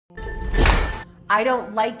I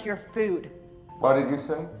don't like your food. What did you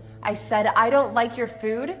say? I said I don't like your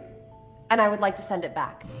food, and I would like to send it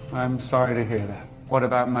back. I'm sorry to hear that. What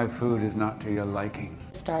about my food is not to your liking?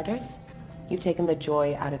 Starters, you've taken the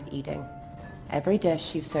joy out of eating. Every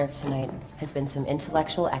dish you've served tonight has been some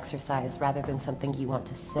intellectual exercise rather than something you want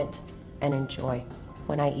to sit and enjoy.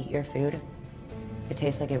 When I eat your food, it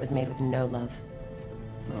tastes like it was made with no love.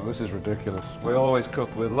 No, this is ridiculous. We always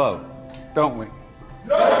cook with love, don't we?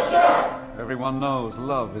 Yes, sir! Everyone knows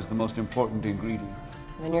love is the most important ingredient.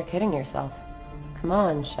 Then you're kidding yourself. Come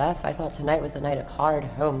on, chef. I thought tonight was a night of hard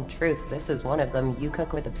home truths. This is one of them. You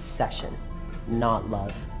cook with obsession, not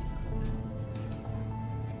love.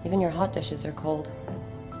 Even your hot dishes are cold.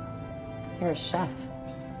 You're a chef.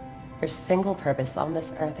 Your single purpose on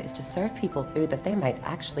this earth is to serve people food that they might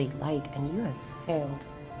actually like, and you have failed.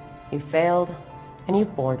 You failed, and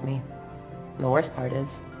you've bored me. And the worst part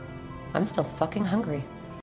is, I'm still fucking hungry.